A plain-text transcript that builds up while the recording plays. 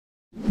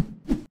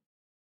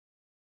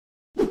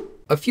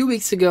A few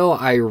weeks ago,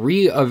 I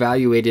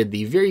re-evaluated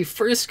the very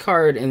first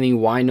card in the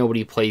Why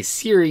Nobody Plays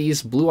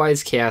series, Blue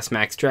Eyes Chaos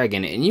Max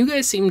Dragon, and you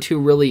guys seem to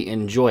really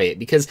enjoy it,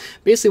 because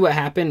basically what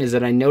happened is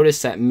that I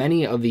noticed that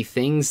many of the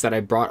things that I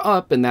brought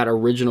up in that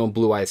original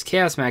Blue Eyes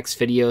Chaos Max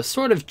video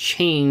sort of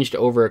changed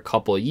over a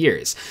couple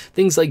years.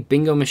 Things like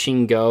Bingo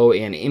Machine Go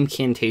and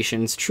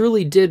incantations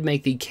truly did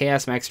make the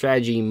Chaos Max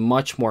strategy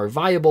much more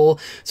viable,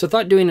 so I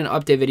thought doing an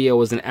update video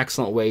was an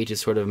excellent way to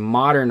sort of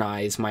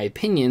modernize my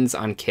opinions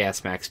on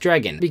Chaos Max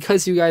Dragon.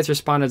 Because you guys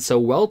responded so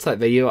well to that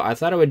video, I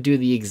thought I would do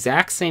the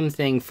exact same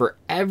thing for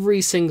every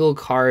single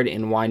card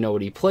in Why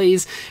Nobody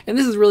Plays, and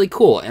this is really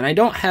cool. And I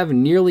don't have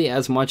nearly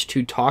as much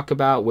to talk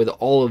about with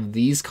all of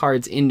these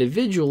cards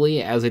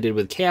individually as I did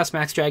with Chaos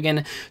Max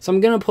Dragon, so I'm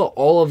going to put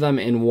all of them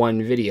in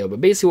one video. But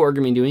basically what we're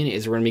going to be doing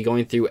is we're going to be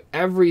going through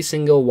every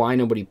single Why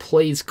Nobody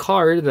Plays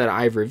card that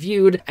I've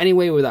reviewed.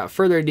 Anyway, without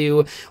further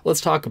ado,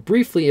 let's talk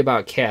briefly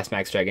about Chaos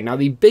Max Dragon. Now,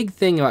 the big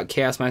thing about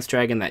Chaos Max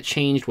Dragon that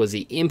changed was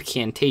the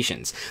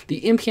incantations.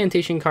 The incantation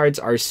cards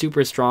are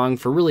super strong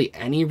for really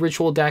any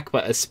ritual deck,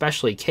 but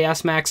especially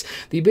Chaos Max.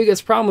 The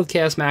biggest problem with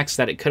Chaos Max is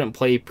that it couldn't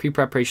play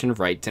Pre-Preparation of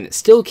Rites, and it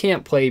still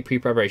can't play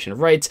Pre-Preparation of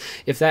Rites.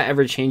 If that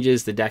ever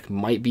changes, the deck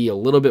might be a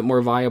little bit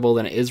more viable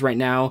than it is right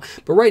now,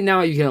 but right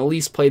now you can at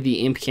least play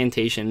the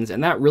incantations,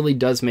 and that really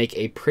does make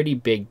a pretty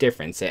big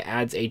difference. It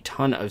adds a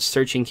ton of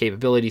searching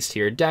capabilities to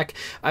your deck.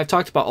 I've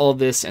talked about all of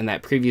this in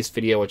that previous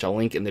video, which I'll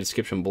link in the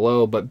description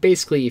below, but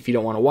basically if you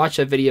don't want to watch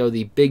that video,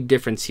 the big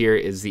difference here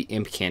is the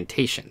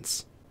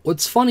incantations.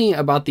 What's funny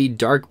about the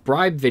Dark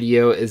Bribe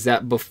video is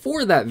that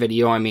before that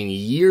video, I mean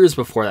years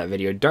before that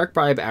video, Dark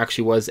Bribe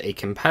actually was a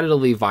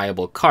competitively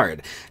viable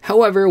card.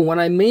 However, when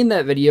I made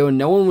that video,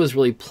 no one was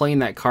really playing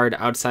that card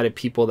outside of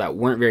people that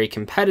weren't very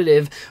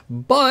competitive,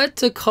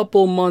 but a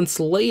couple months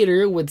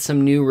later, with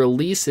some new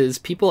releases,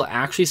 people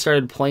actually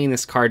started playing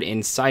this card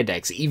in side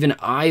decks. Even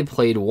I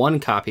played one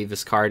copy of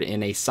this card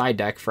in a side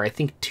deck for I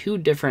think 2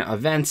 different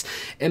events,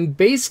 and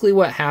basically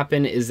what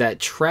happened is that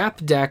trap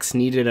decks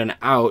needed an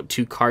out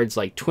to cards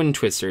like Twin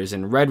Twisters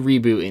and Red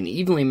Reboot and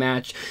Evenly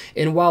Match,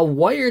 and while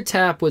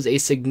Wiretap was a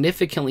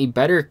significantly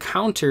better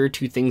counter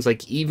to things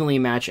like Evenly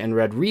Match and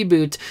Red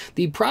Reboot,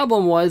 the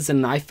problem was,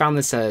 and I found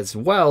this as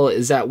well,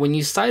 is that when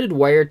you sided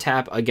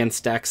Wiretap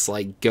against decks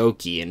like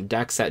Goki and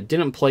decks that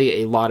didn't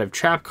play a lot of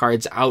trap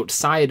cards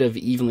outside of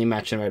Evenly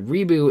Match and Red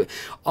Reboot,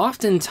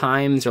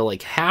 oftentimes, or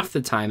like half the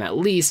time at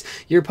least,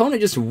 your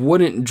opponent just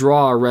wouldn't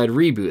draw a Red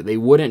Reboot. They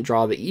wouldn't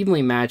draw the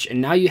Evenly Match,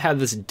 and now you have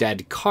this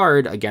dead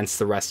card against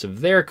the rest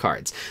of their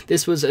cards.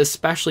 This was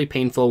especially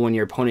painful when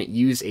your opponent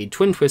used a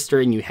Twin Twister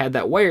and you had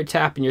that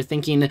Wiretap and you're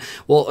thinking,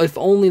 well, if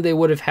only they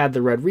would have had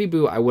the Red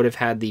Reboot, I would have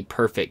had the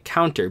perfect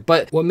counter.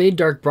 But what made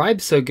Dark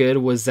Bribe so good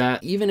was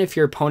that even if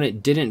your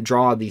opponent didn't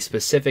draw the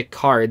specific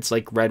cards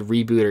like Red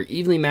Reboot or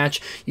Evenly Match,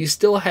 you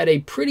still had a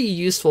pretty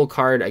useful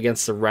card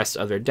against the rest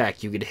of their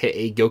deck. You could hit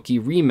a Goki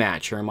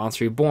Rematch or a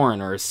Monster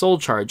Reborn or a Soul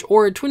Charge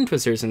or a Twin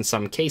Twisters in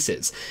some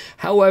cases.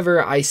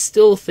 However, I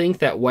still think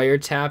that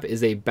Wiretap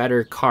is a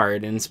better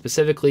card, and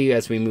specifically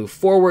as we move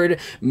forward,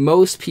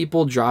 most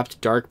people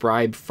dropped Dark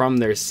Bribe from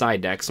their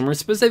side decks, and we're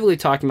specifically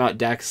talking about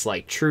decks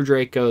like True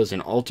Dracos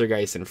and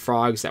Altergeist and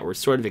Frogs that were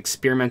sort of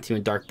experimenting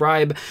with Dark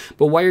Bribe,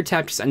 but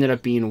Wiretap just ended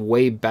up being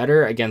way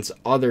better against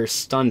other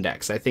stun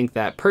decks. I think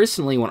that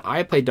personally, when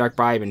I played Dark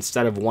Bribe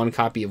instead of one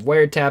copy of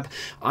Wiretap,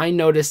 I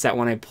noticed that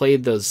when I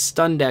played those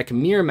stun deck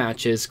mirror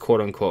matches, quote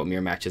unquote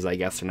mirror matches, I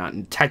guess they're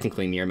not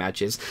technically mirror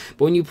matches,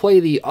 but when you play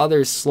the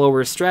other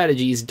slower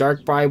strategies,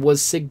 Dark Bribe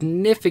was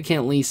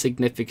significantly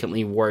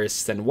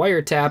worse than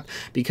Wiretap,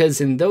 because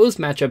in those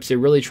matchups you're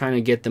really trying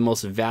to get the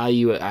most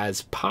value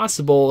as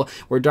possible,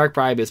 where Dark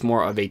Bribe is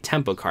more of a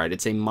tempo card.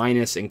 It's a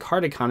minus in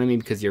card economy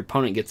because your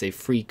opponent gets a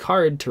free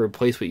card to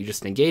replace what you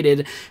just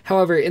negated.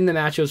 However, in the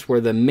matchups where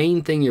the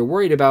main thing you're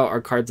worried about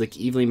are cards like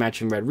Evenly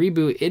Match and Red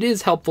Reboot, it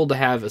is helpful to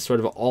have a sort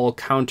of all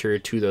counter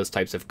to those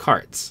types of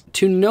cards.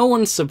 To no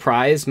one's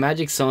surprise,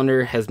 Magic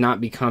Cylinder has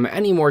not become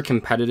any more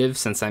competitive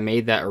since I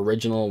made that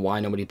original Why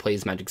Nobody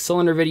Plays Magic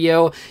Cylinder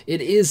video.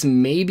 It is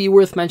maybe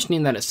worth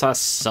mentioning that it saw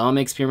some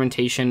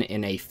experimentation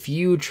in a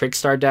few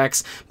Trickstar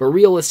decks, but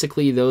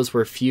realistically those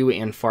were few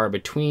and far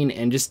between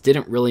and just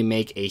didn't really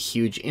make a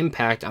huge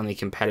impact on the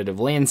competitive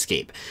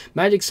landscape.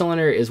 Magic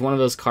Cylinder is one of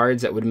those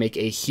cards that would make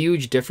a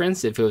huge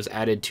difference if it was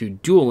added to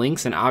Duel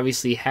Links, and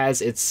obviously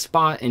has its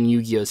spot in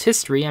Yu-Gi-Oh's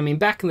history. I mean,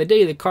 back in the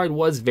day the card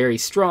was very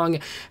strong.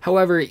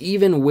 However,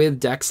 even with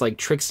decks like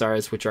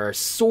Trickstars, which are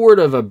sort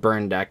of a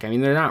burn deck, I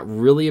mean they're not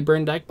really a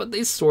burn deck, but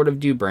they sort of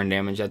do burn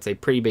damage. That's a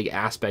pretty big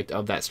aspect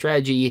of that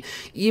strategy.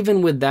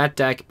 Even with that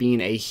deck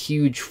being a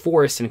huge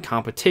force in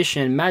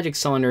competition, Magic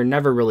Cylinder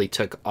never really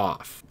took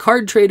off.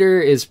 Card Trader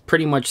is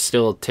pretty much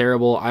still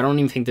terrible. I don't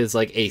even think there's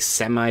like a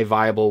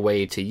semi-viable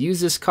way to use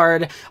this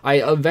card. I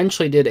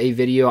eventually did a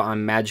video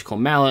on Magical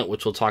Mallet,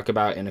 which we'll talk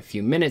about in a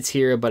few minutes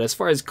here, but as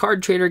far as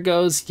Card Trader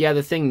goes, yeah,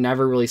 the thing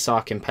never really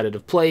saw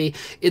competitive play.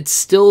 It's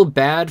still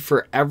bad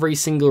for every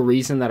single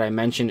reason that I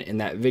mentioned in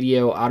that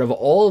video. Out of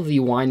all of the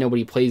Why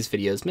Nobody Plays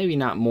videos, maybe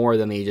not more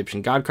than the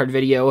Egyptian God card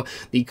video,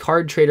 the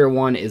Card Trader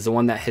one is the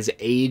one that has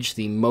aged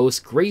the most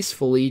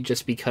gracefully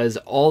just because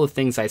all the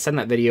things I said in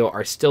that video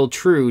are still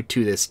true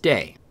to this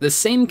day. The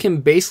same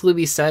can basically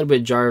be said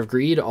with Jar of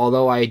Greed,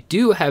 although I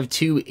do have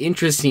two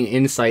interesting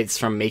insights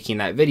from making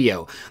that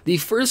video. The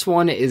first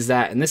one is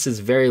that, and this is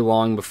very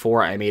long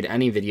before I made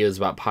any videos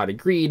about Pot of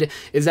Greed,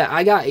 is that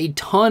I got a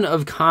ton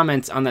of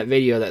comments on that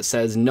video that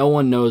says no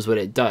one knows what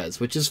it does,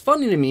 which is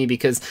funny to me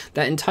because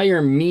that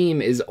entire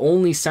meme is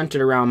only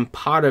centered around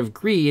Pot of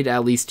Greed,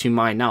 at least to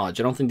my knowledge.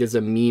 I don't think there's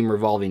a meme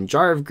revolving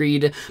Jar of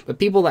Greed, but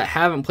people that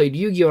haven't played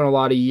Yu-Gi-Oh! In a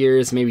lot of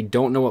years, maybe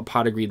don't know what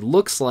Pot of Greed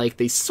looks like,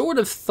 they sort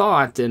of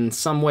thought in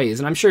some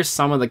ways, and I'm sure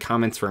some of the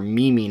comments were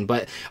memeing,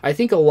 but I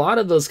think a lot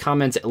of those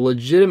comments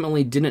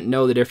legitimately didn't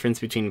know the difference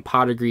between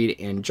Pot of Greed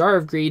and Jar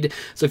of Greed.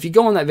 So if you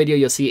go on that video,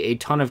 you'll see a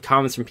ton of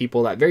comments from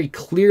people that very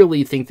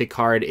clearly think the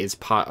card is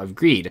Pot of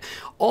Greed.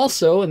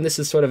 Also, and this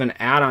is sort of an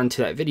add-on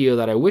to that video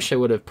that I wish I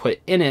would have put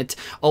in it,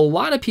 a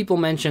lot of people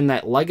mentioned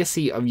that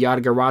Legacy of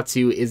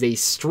Yatagarasu is a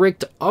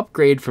strict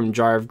upgrade from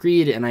Jar of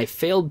Greed, and I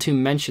failed to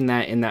mention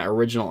that in that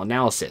original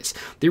analysis.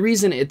 The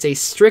reason it's a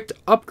strict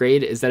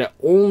upgrade is that it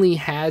only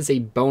has a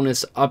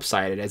bonus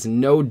upside. It has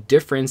no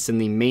difference in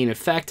the main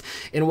effect,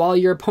 and while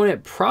your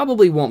opponent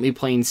probably won't be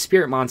playing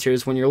Spirit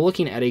Monsters, when you're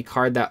looking at a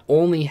card that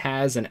only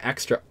has an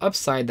extra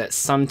upside that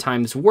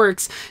sometimes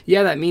works,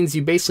 yeah, that means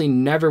you basically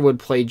never would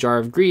play Jar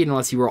of Greed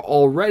unless you were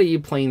already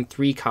playing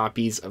 3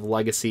 copies of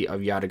Legacy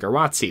of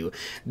Yatagarasu.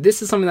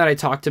 This is something that I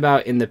talked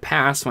about in the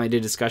past when I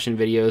did discussion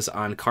videos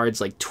on cards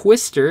like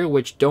Twister,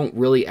 which don't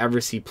really ever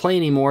see play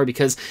anymore,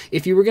 because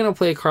if you were going to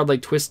play a card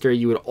like Twister,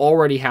 you would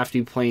already have to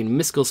be playing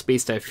Mystical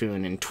Space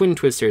Typhoon and Twin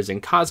Twisters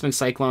and Cosmic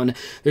Cyclone.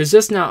 There's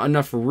just not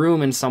enough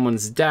room in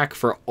someone's deck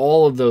for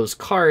all of those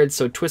cards,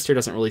 so Twister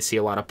doesn't really see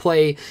a lot of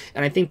play,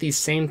 and I think the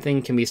same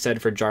thing can be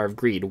said for Jar of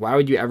Greed. Why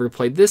would you ever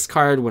play this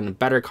card when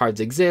better cards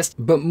exist?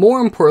 But more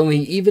importantly,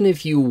 even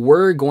if you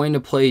were going to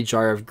play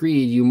Jar of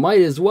Greed, you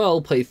might as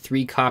well play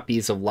 3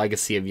 copies of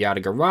Legacy of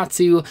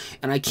Yatagarasu,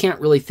 and I can't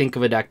really think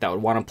of a deck that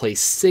would want to play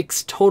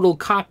 6 total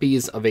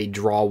copies of a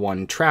Draw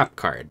 1 trap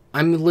card.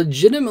 I'm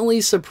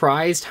legitimately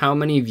surprised how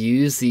many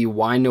views the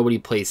Why Nobody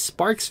Plays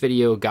Sparks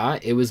video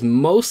got. It was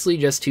mostly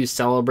just to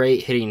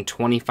celebrate hitting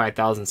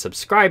 25,000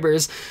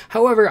 subscribers.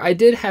 However, I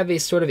did have a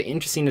sort of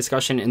interesting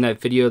discussion in that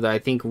video that I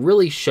think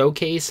really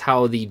showcased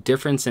how the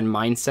difference in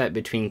mindset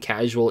between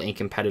casual and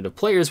competitive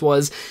players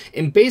was,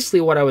 and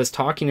basically what I was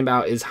talking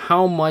about is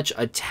how much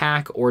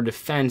attack or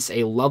defense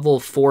a level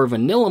 4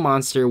 vanilla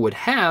monster would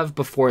have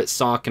before it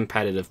saw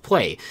competitive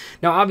play.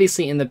 Now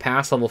obviously in the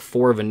past, level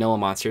 4 vanilla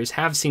monsters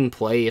have seen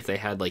play if they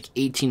had like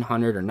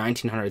 1800 or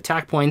 1900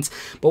 attack points,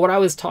 but what I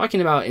was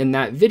talking about in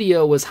that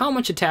video was how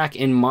much attack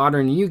in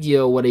modern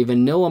Yu-Gi-Oh! Would a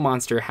vanilla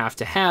monster have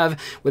to have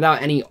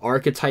without any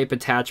archetype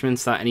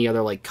attachments, without any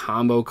other like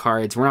combo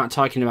cards. We're not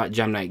talking about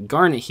Gem Knight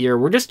Garnet here,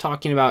 we're just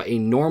talking about a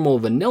normal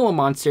vanilla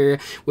monster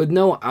with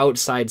no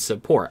outside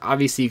support.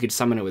 Obviously you could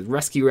summon it with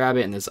Rescue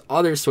Rabbit and there's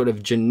other sort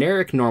of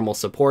generic normal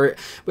support,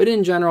 but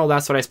in general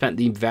that's what I spent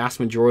the vast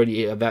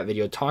majority of that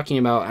video talking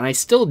about, and I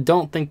still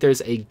don't think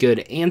there's a good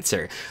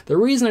answer. The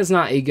reason there's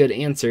not a good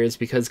answer is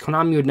because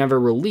Konami would never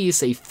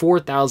release a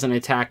 4000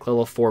 attack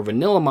level 4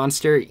 vanilla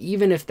monster,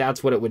 even if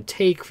that's what it would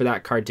take for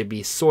that card to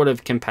be sort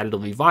of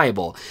competitively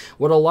viable.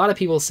 What a lot of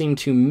people seem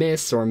to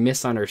miss or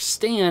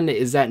misunderstand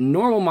is that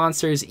normal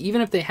monsters,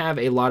 even if they have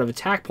a lot of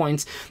attack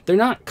points, they're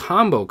not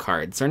combo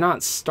cards, they're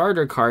not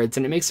starter cards,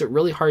 and it makes it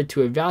really hard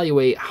to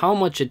evaluate how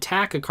much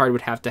attack a card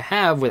would have to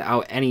have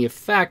without any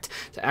effect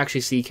to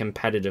actually see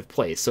competitive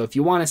play. So if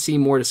you want to see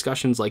more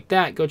discussions like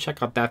that, go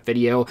check out that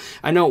video.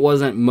 I know it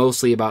wasn't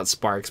mostly about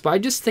Sparks, but I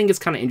just think it's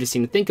kind of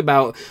interesting to think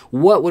about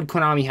what would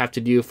Konami have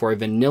to do for a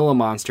vanilla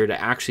monster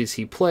to actually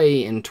see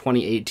play in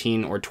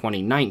 2018 or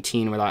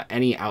 2019 without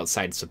any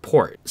outside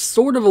support.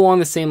 Sort of along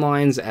the same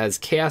lines as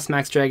Chaos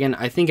Max Dragon,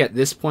 I think at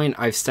this point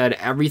I've said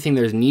everything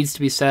there needs to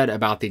be said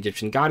about the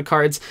Egyptian God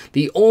cards.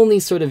 The only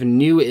sort of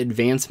new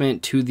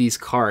advancement to these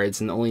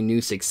cards and the only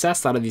new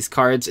success out of these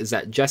cards is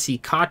that Jesse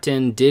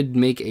Cotton did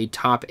make a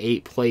top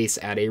 8 place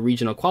at a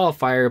regional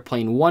qualifier,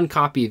 playing 1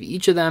 copy of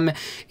each of them.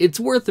 It's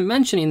worth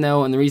mentioning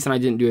though, and the reason I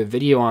didn't do a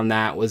video on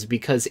that was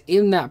because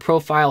in that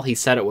profile he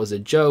said it was a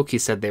joke, he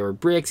said they were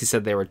bricks, he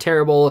said they were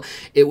terrible.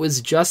 It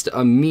was just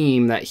a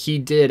meme that he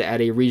did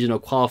at a regional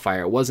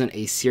qualifier. It wasn't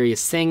a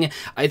serious thing.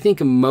 I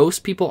think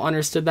most people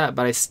understood that,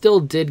 but I still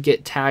did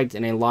get tagged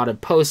in a lot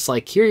of posts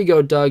like, here you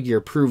go Doug,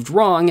 you're proved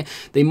wrong.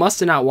 They must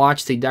have not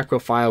watched the deck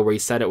profile where he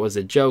said it was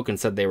a joke and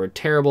said they were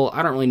terrible.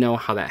 I don't really know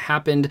how that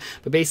happened,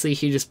 but basically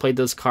he just played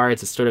those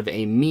cards as sort of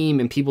a meme,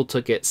 and people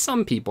took it,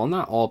 some people,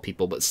 not all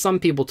people, but some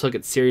people took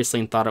it seriously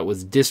and thought it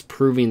was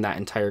disproving that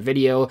entire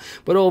video.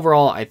 But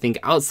overall, I think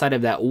outside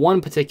of that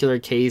one particular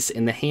case,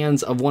 in the hands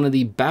hands of one of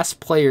the best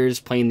players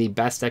playing the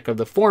best deck of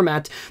the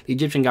format, the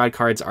Egyptian God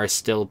cards are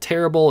still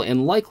terrible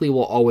and likely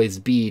will always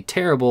be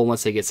terrible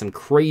unless they get some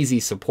crazy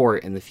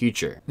support in the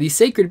future. The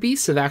Sacred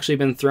Beasts have actually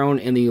been thrown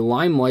in the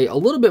limelight a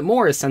little bit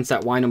more since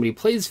that Why Nobody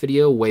Plays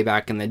video way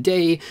back in the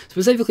day,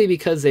 specifically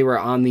because they were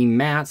on the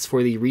mats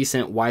for the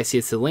recent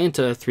YCS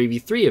Atlanta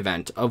 3v3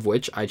 event, of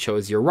which I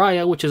chose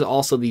Uriah, which is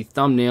also the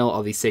thumbnail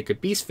of the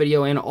Sacred Beast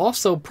video and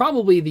also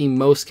probably the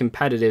most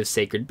competitive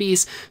Sacred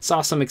Beast.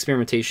 Saw some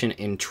experimentation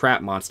in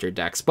trap monster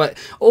decks, but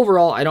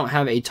overall I don't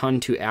have a ton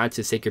to add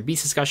to Sacred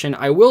Beast discussion.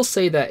 I will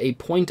say that a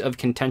point of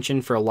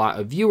contention for a lot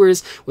of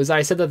viewers was that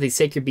I said that the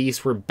Sacred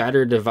Beasts were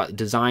better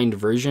designed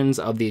versions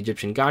of the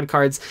Egyptian God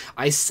cards.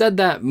 I said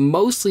that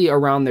mostly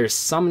around their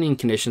summoning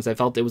conditions. I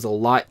felt it was a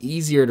lot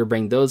easier to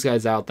bring those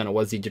guys out than it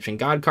was the Egyptian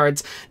God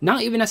cards,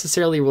 not even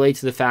necessarily related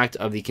to the fact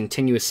of the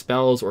continuous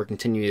spells or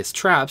continuous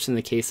traps in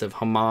the case of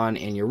Haman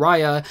and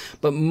Uriah,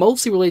 but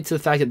mostly related to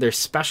the fact that they're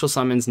special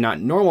summons, not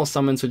normal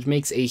summons, which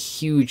makes a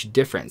huge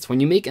difference. When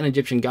you make an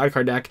Egyptian God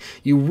card deck,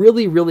 you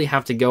really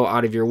have to go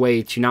out of your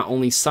way to not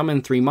only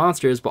summon 3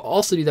 monsters, but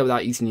also do that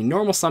without using a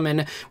normal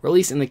summon, or at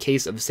least in the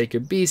case of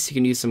Sacred Beasts, you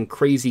can use some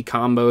crazy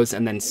combos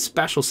and then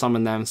special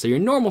summon them, so your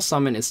normal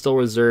summon is still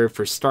reserved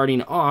for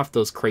starting off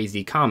those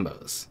crazy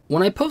combos.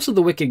 When I posted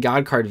the Wicked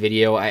God card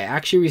video, I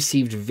actually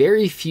received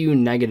very few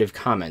negative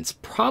comments,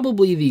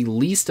 probably the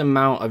least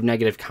amount of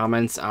negative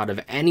comments out of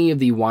any of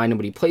the Why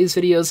Nobody Plays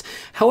videos.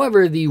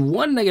 However, the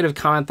one negative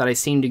comment that I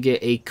seemed to get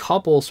a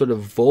couple sort of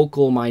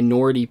vocal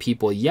minority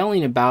people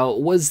yelling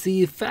about was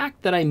the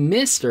fact that I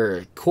missed,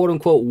 or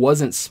quote-unquote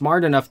wasn't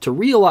smart enough to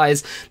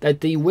realize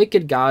that the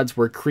Wicked Gods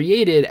were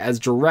created as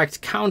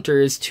direct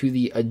counters to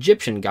the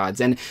Egyptian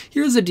gods. And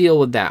here's the deal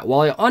with that.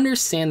 While I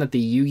understand that the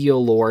Yu-Gi-Oh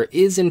lore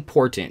is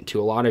important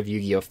to a lot of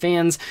Yu-Gi-Oh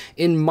fans,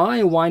 in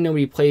my Why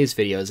Nobody Plays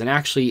videos, and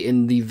actually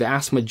in the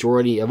vast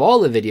majority of all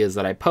the videos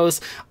that I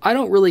post, I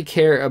don't really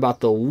care about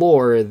the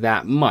lore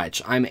that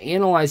much. I'm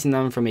analyzing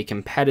them from a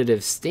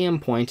competitive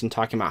standpoint and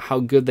talking about how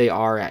good they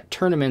are at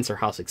tournaments or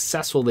how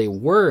successful they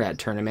were at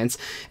tournaments.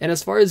 And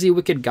as far as the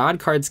Wicked God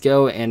cards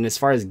go, and as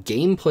far as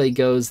gameplay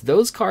goes,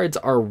 those cards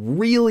are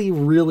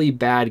really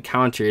bad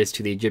counters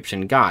to the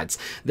Egyptian gods.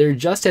 They're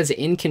just as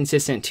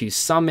inconsistent to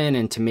summon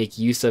and to make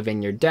use of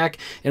in your deck,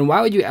 and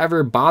why would you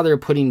ever bother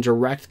putting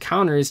direct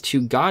counters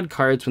to God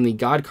cards when the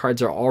God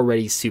cards are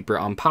already super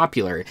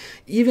unpopular?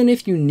 Even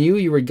if you knew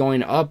you were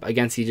going up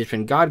against the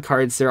Egyptian God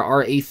cards, there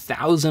are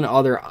 1,000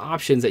 other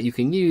options that you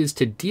can use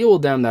to deal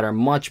with them that are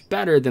much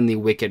better than the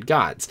Wicked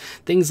Gods.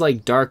 Things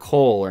like Dark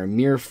Hole or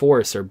Mere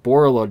Force or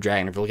Borolo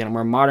Dragon, if you're looking at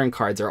more modern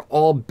cards, are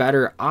all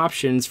better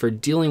options for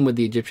dealing with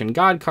the Egyptian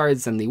God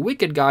cards than the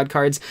Wicked God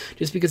cards,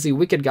 just because the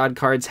Wicked God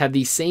cards have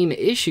the same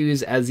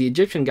issues as the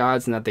Egyptian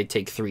gods in that they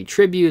take 3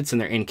 tributes and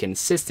they're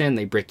inconsistent,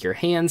 they break your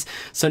hands.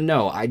 So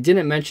no, I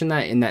didn't mention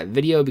that in that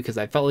video because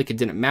I felt like it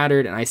didn't matter,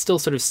 and I still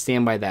sort of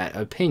stand by that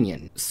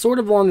opinion. Sort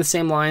of along the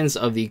same lines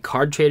of the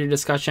card trader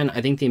discussion,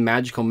 I think the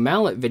Magical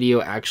Mallet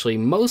video actually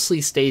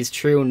mostly stays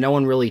true. No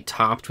one really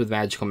topped with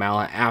Magical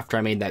Mallet after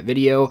I made that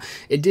video.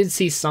 It did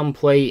see some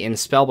play in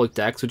spellbook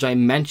decks, which I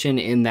mentioned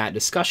in that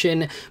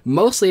discussion.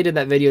 Mostly I did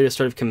that video to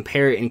sort of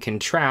compare and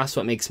contrast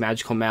what makes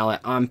Magical Mallet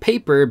on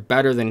paper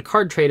better than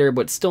Card Trader,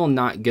 but still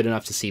not good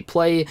enough to see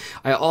play.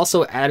 I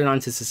also added on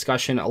to this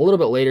discussion a little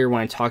bit later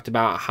when I talked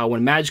about how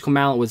when Magical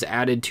Mallet was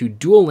added to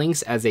Duel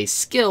Links as a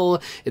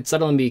skill, it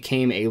suddenly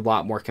became a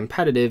lot more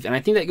competitive, and I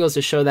think that goes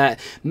to show that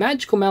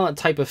Magical Mallet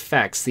type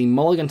effects, the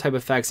mulligan type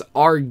effects,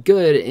 are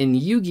good in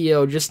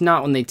Yu-Gi-Oh, just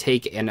not when they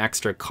take an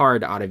extra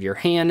card out of your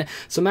hand.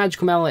 So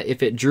Magical Mallet,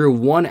 if it drew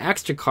 1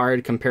 extra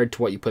card compared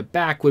to what you put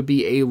back, would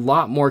be a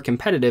lot more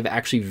competitive,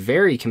 actually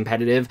very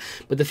competitive,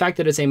 but the fact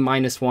that it's a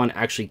 -1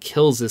 actually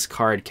kills this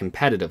card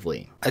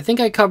competitively. I think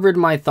I covered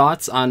my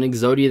thoughts on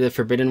Exodia the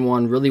Forbidden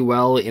One really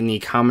well in the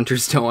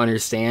Commenters Don't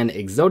Understand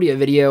Exodia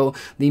video.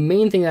 The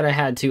main thing that I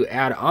had to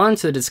add on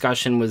to the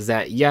discussion was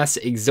that yes,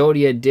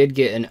 Exodia did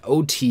get an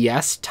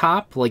OTS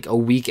top like a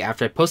week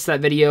after I posted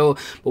that video,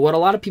 but what a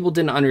lot of people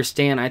didn't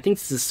understand, I think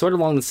this is sort of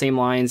along the same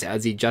lines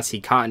as the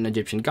Jesse Cotton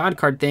Egyptian God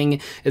card thing,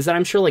 is that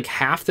I'm sure like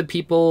half the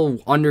people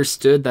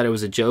understood that it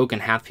was a joke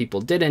and half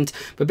people didn't,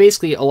 but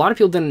basically a lot of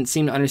people didn't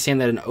seem to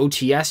understand that an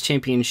OTS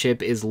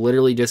championship is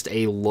literally just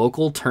a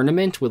local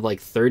tournament with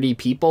like 30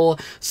 people.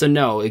 So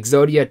no,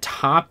 Exodia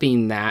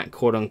topping that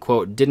quote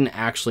unquote didn't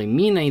actually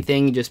mean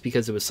anything just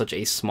because it was such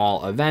a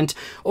small event.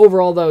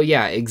 Overall though,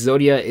 yeah,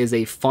 Exodia is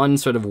a fun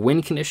sort of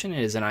win condition.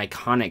 It is an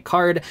iconic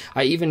card.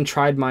 I even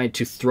tried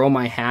to throw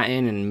my hat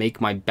in and make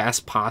my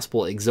best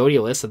possible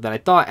Exodia list that I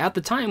thought at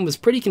the time was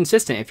pretty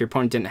consistent if your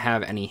opponent didn't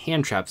have any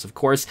hand traps, of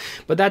course,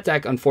 but that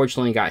deck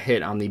unfortunately got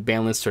hit on the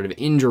ban list sort of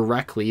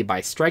indirectly by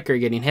Striker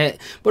getting hit.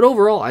 But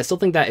overall, I still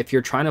think that if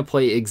you're trying to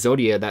play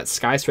Exodia, that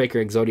Sky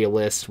Striker Exodia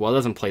list, well, it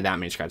doesn't play that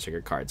many Sky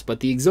Striker cards, but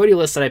the Exodia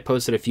list that I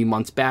posted a few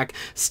months back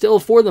still,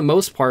 for the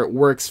most part,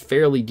 works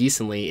fairly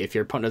decently if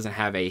your opponent doesn't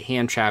have a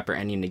hand trap or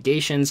any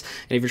negations,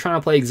 and if you're trying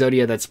to play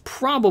Exodia, that's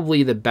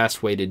probably the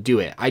best way to do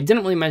it. I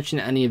didn't really mention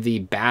any of the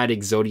bad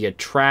Exodia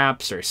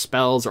traps or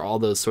spells or all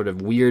those sort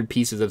of weird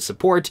pieces of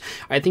support.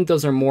 I think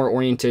those are more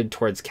oriented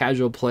towards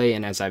casual play,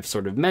 and as I've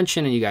sort of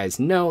mentioned, and you guys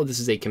know, this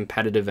is a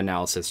competitive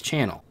analysis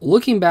channel.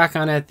 Looking back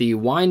on it, the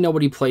why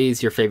nobody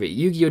plays your favorite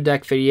Yu-Gi-Oh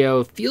deck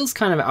video feels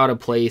kind of out of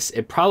place.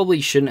 It probably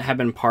shouldn't have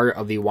been part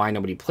of the why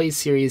nobody plays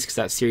series, because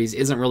that series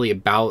isn't really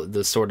about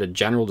the sort of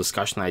general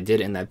discussion I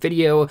did in that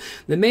video.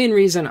 The main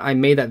reason I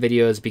made that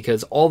video is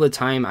because all the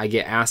time I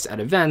get asked at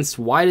events,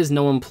 why does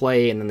no one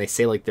play, and then they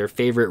say like their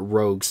favorite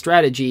rogue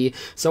strategy.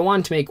 So I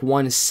wanted to make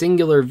one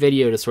singular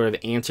video to sort of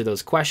answer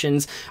those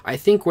questions. I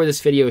think where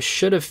this video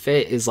should have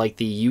fit is like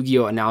the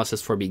Yu-Gi-Oh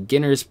analysis for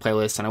beginners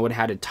playlist, and I would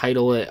have had to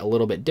title it a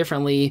little bit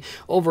differently.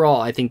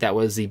 Overall, I think that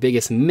was the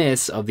biggest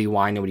miss of the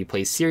why nobody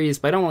plays series,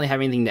 but I don't really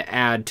have anything to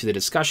add to the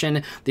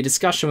discussion. The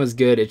discussion was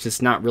good, it's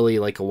just not really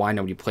like a why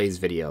nobody plays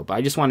video, but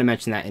I just wanted to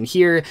mention that in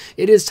here.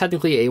 It is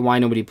technically a why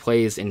nobody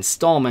plays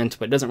installment,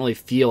 but it doesn't really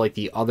feel like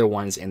the other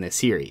ones in the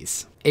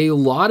series. A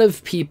lot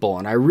of people,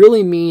 and I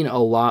really mean a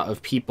lot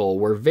of people,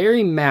 were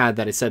very mad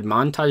that I said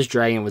Montage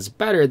Dragon was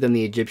better than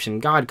the Egyptian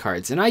God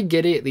cards. And I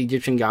get it, the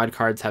Egyptian God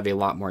cards have a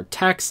lot more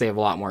text, they have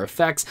a lot more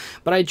effects,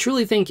 but I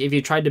truly think if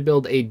you tried to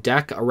build a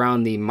deck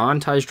around the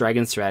Montage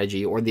Dragon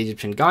strategy or the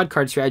Egyptian God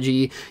card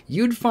strategy,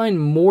 you'd find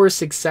more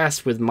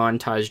success with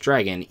Montage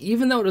Dragon.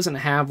 Even though it doesn't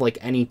have like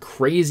any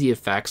crazy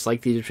effects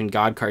like the Egyptian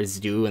God cards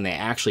do and they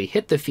actually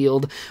hit the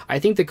field, I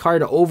think the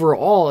card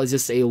overall is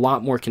just a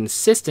lot more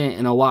consistent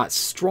and a lot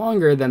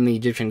stronger than the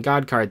Egyptian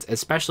God cards,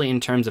 especially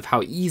in terms of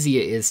how easy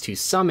it is to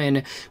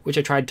summon, which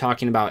I tried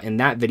talking about in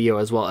that video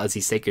as well as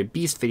the Sacred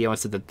Beast video. I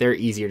said that they're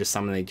easier to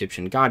summon than the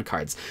Egyptian God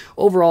cards.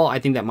 Overall, I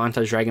think that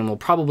Montage Dragon will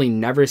probably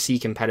never see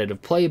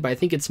competitive play, but I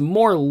think it's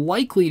more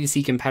likely to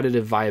see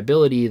competitive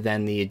viability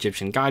than the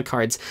Egyptian God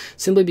cards,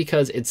 simply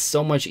because it's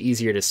so much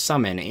easier to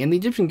summon. And the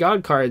Egyptian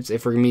God cards,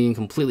 if we're being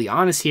completely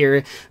honest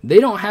here, they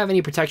don't have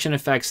any protection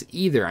effects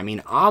either. I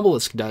mean,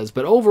 Obelisk does,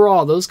 but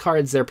overall, those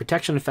cards, their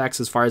protection effects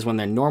as far as when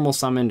they're normal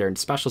summoned or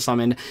special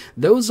summoned,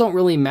 those don't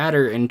really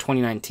matter in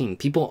 2019.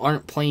 People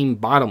aren't playing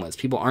Bottomless.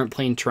 People aren't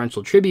playing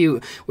Torrential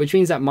Tribute, which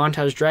means that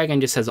Montage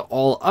Dragon just has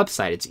all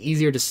upside. It's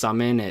easier to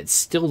summon. It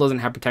still doesn't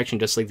have protection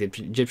just like the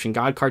Egyptian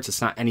God cards. It's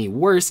not any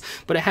worse,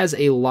 but it has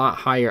a lot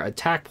higher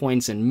attack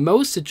points in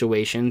most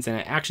situations, and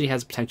it actually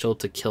has potential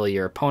to kill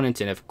your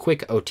opponent in a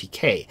quick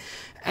OTK.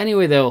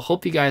 Anyway though,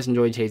 hope you guys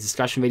enjoyed today's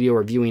discussion video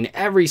reviewing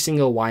every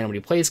single Why Nobody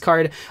Plays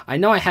card. I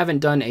know I haven't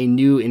done a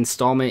new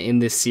installment in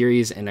this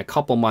series in a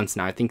couple months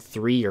now, I think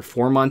 3 or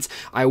 4 months.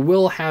 I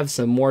will have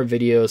some more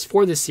videos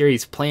for this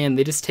series planned.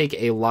 They just take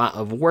a lot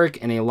of work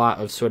and a lot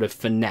of sort of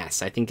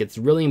finesse. I think it's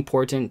really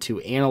important to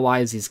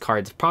analyze these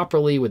cards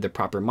properly with the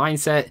proper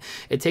mindset.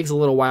 It takes a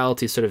little while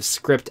to sort of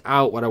script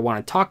out what I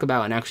want to talk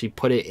about and actually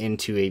put it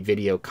into a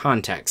video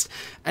context.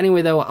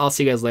 Anyway though, I'll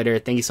see you guys later.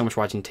 Thank you so much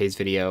for watching today's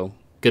video.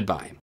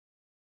 Goodbye.